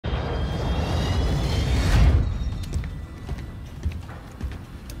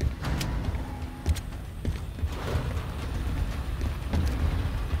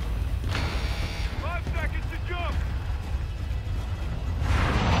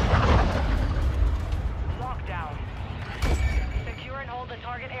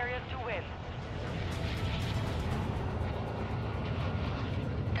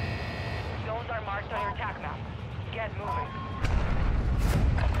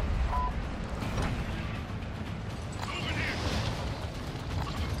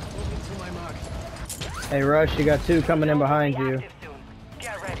Hey, Rush, you got two coming in behind you.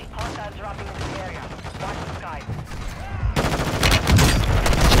 Get ready. Hostiles dropping into the area. Watch the skies.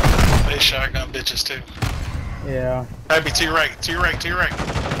 They shotgun bitches too. Yeah. Happy to your right, to your right, to your right.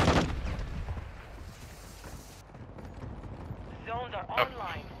 Zones are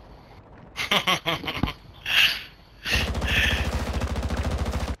online.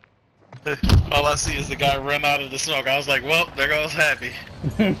 All I see is the guy run out of the smoke. I was like, well, there goes Happy.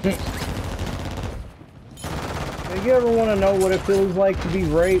 If you ever want to know what it feels like to be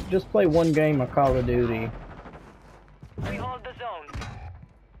raped, just play one game of Call of Duty. We hold the zone.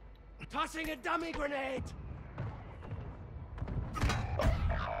 Tossing a dummy grenade!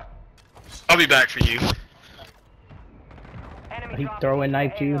 I'll be back for you. Enemy He dropping throwing into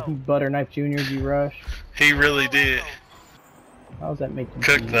knifed you, AO. he butter knifed Junior, you Rush. He really did. How's that make you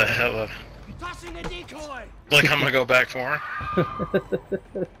Cook feel? the hell up. Tossing a decoy! Look, I'm gonna go back for him.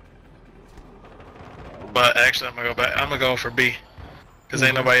 But actually, I'm gonna go back. I'm gonna go for B. Cause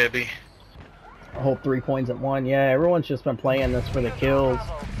ain't nobody at B. A whole 3 points at one. Yeah, everyone's just been playing this for the kills.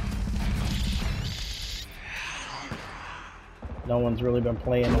 No one's really been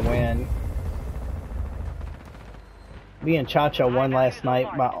playing to win. Me and Cha-Cha won last night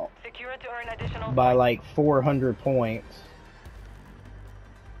Secure to earn additional by like 400 points.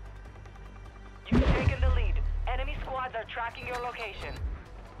 You've taken the lead. Enemy squads are tracking your location.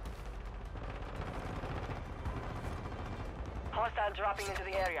 Hostiles dropping into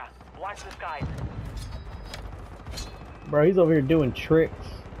the area. Watch the skies. Bro, he's over here doing tricks.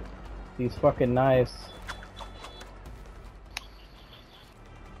 These fucking knives.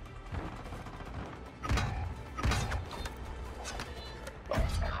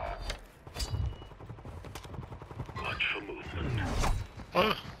 Watch for movement.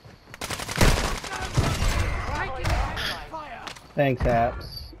 Oh, Fire! Thanks,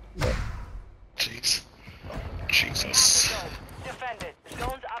 Haps. But jeez. Jesus. Defend it.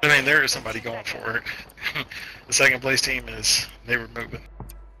 Zones up. I mean, there is somebody going for it. The second place team is, they were moving.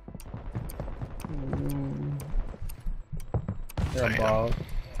 they're Damn. above.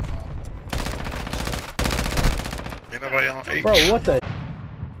 Ain't nobody on H. Bro, what the?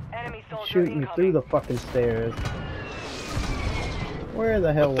 Enemy soldier Shooting me through the fucking stairs. Where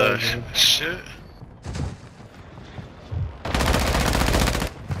the hell What the was he? shit? New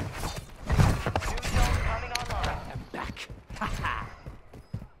zone coming online. I'm back! Haha!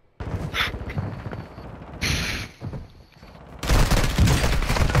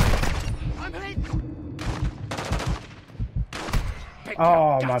 I'm hit! Take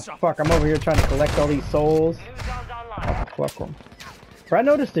Oh your my guts off. fuck, I'm over here trying to collect all these souls. New zones online. Oh, fuck them. But I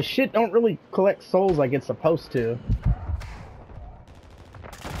noticed the shit don't really collect souls like it's supposed to.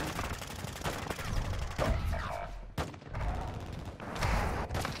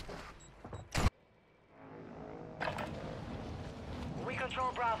 We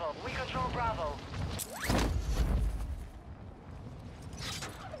control Bravo. We control Bravo.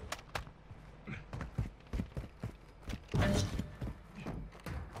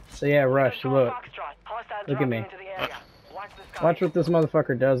 So yeah, Rush, Control look. Foxtrot. Hostiles Look at dropping me. into the area. Watch the skies. Watch what this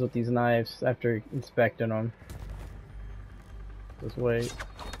motherfucker does with these knives after inspecting them. Just wait.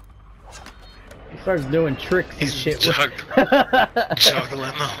 He starts doing tricks and He's shit with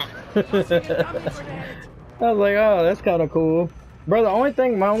juggling them. I was like, oh, that's kind of cool. Bro,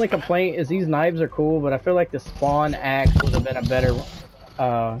 my only complaint is these knives are cool, but I feel like the spawn axe would have been a better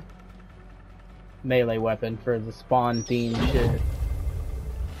melee weapon for the spawn theme shit.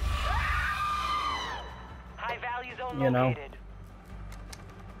 High value zone You know. located.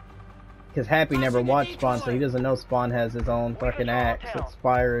 Because Happy never watched Spawn, so he doesn't know Spawn has his own fucking axe. It's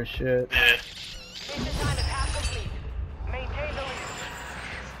fire as shit. Yeah. Mission time is half complete. Maintain the lead.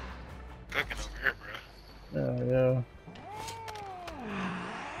 Cooking over here, bro. Oh, yeah.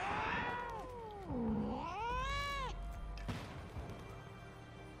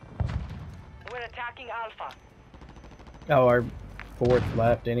 We're attacking Alpha. Oh, our fourth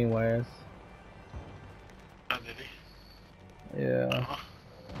left anyways. Oh, did he? Yeah. Uh-huh.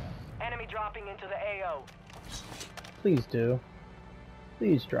 Enemy dropping into the AO. Please do.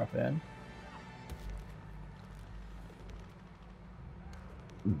 Please drop in.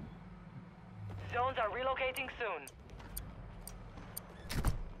 Zones are relocating soon.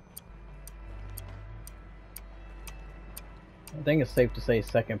 I think it's safe to say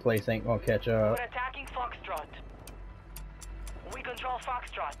second place ain't gonna catch up. We're attacking Foxtrot. We control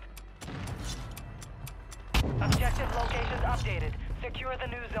Foxtrot. Objective locations updated. Secure the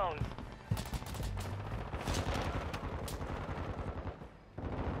new zones.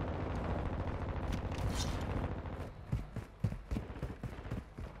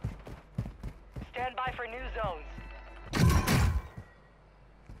 Stand by for new zones.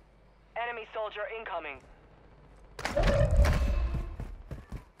 Enemy soldier incoming.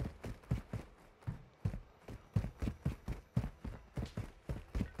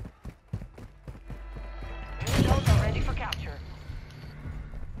 New zones are ready for capture.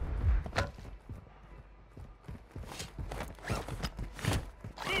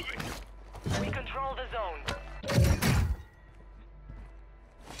 We control the zone.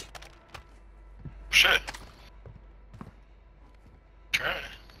 Shit. Try.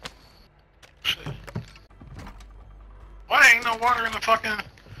 Shit. Why ain't no water in the fucking...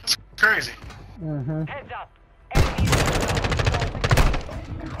 That's crazy. Heads up. Enemies in the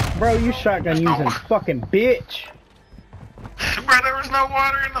zone. Bro, you shotgun using fucking bitch. Bro, there was no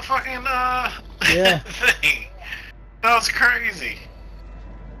water in the fucking, Yeah. thing. That was crazy.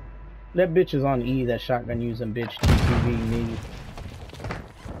 That bitch is on E, that shotgun using bitch TTV me.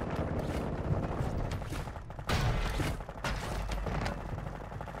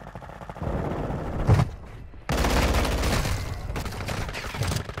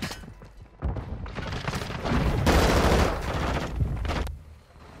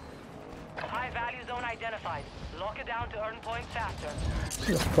 High value zone identified. Lock it down to earn points faster.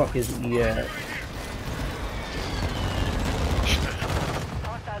 Where the fuck is E at?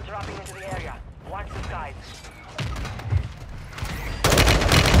 Hostiles dropping into the area. Watch the skies.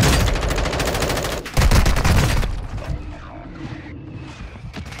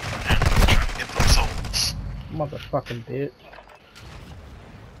 Get those souls. Motherfucking bitch.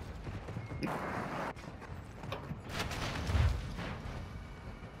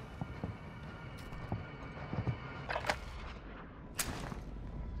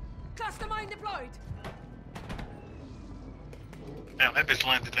 Cluster mine deployed. Damn, that bitch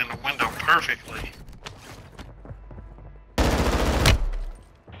landed in the window perfectly. 50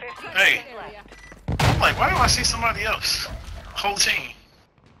 Hey. seconds left. I'm like, why do I see somebody else? Whole team.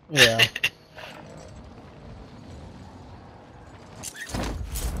 Yeah.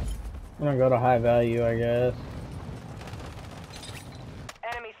 I'm gonna go to high value, I guess.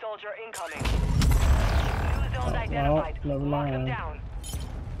 Enemy soldier incoming. New zones identified. never Lock them mind. down.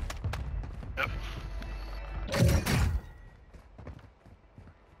 Yep.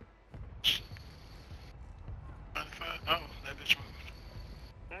 Oh, that bitch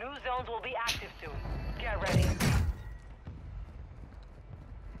moved. New zones will be active soon. Get ready.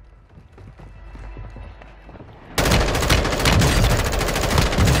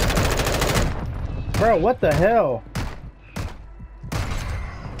 Bro, what the hell?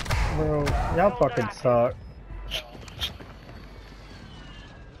 Bro, y'all fucking suck.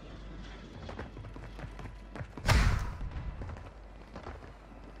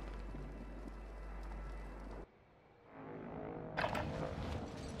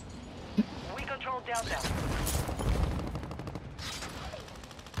 We control Delta.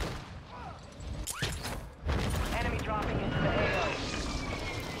 Enemy dropping into the AO.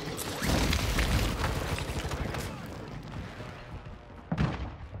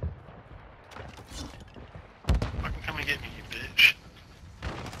 Fucking come and get me, you bitch.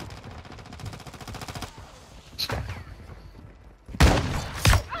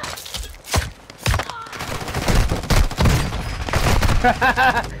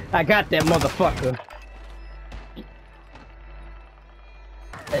 I got that motherfucker.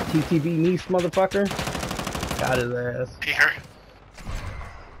 That TTV niece motherfucker. Got his ass. He hurt.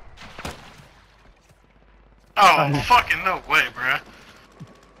 Oh, fucking no way, bruh.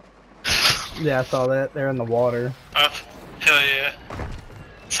 Yeah, I saw that. They're in the water. Hell yeah.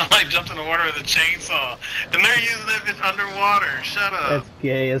 Somebody jumped in the water with a chainsaw. And they're using that bitch underwater. Shut up. That's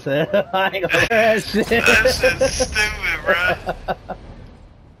gay as hell. I ain't gonna that shit. That shit's stupid, bruh.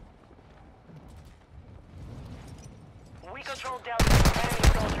 We control Delta.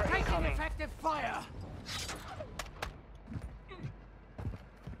 Enemy soldier Taking incoming. effective fire.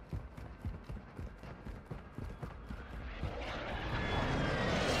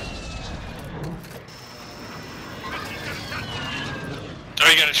 Oh,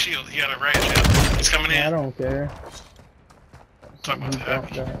 he got a shield. He got a riot shield. He's coming in. I don't care. Talking about the Fuck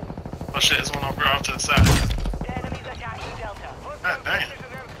heavy. that. Oh shit, there's one over off to the side. The enemy's attacking Delta. God damn.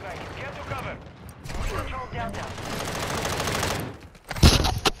 Get to cover. We control Delta.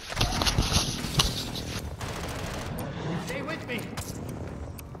 Stay with me.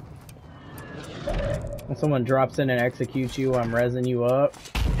 When someone drops in and executes you, I'm rezzing you up.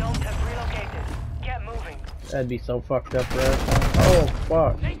 Zones have relocated. Get moving. That'd be so fucked up, bro. Oh,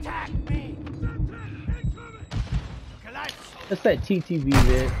 fuck. They tag me. Collapse. That's that TTV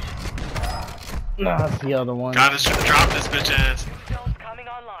bitch. Nah, that's the other one. God, this should drop this bitch ass. Zones coming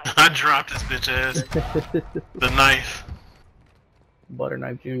online. I dropped this bitch ass. The knife. Butter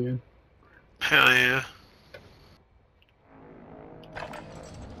knife Junior. Hell yeah.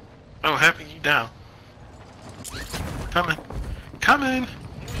 Oh, happy you down. Coming. Coming!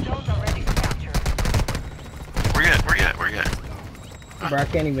 New zones are ready to capture. Where you at? Where you at? Where you at? Bro, I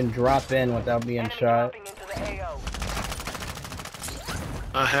can't even drop in without being Enemy shot. dropping into the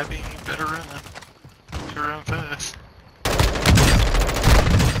AO. Happy, you better run. Better run fast.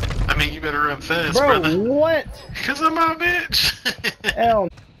 I mean, you better run fast, Bro, brother. what? Cause I'm out, bitch.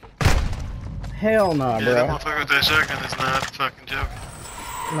 Hell nah, Yeah, bro. that motherfucker with that shotgun is not fucking joking.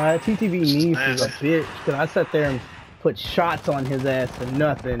 Nah, that TTV niece is a nasty. bitch. Cause I sat there and put shots on his ass for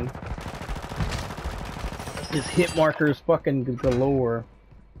nothing. His hit markers fucking galore.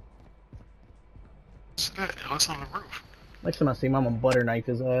 What's that? What's on the roof? Next time I see him, I'm gonna butter knife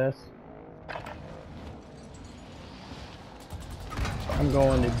his ass. I'm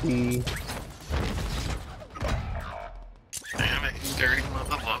going to be. Damn it, you dirty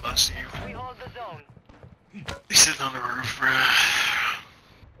motherfucker. I see you. We hold the zone. He's sitting on the roof, bruh.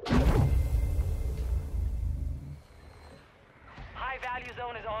 High value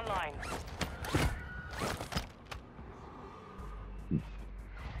zone is online.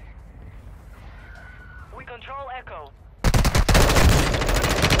 We control Echo.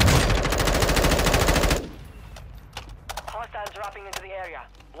 Hostiles dropping into the area.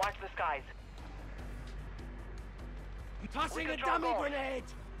 Watch the skies. Tossing We a control dummy gold. grenade.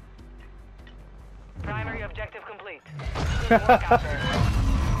 Primary objective complete. Good work out there.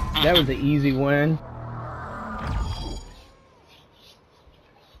 That was an easy win.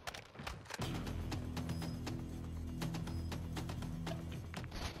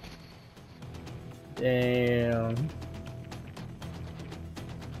 Damn.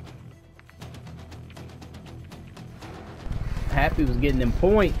 Happy was getting them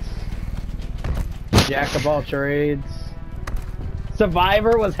points. Jack of all trades.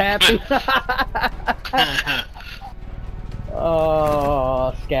 Survivor was happy.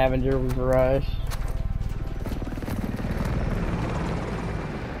 Oh, scavenger was rushed.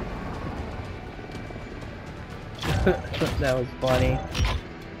 That was funny.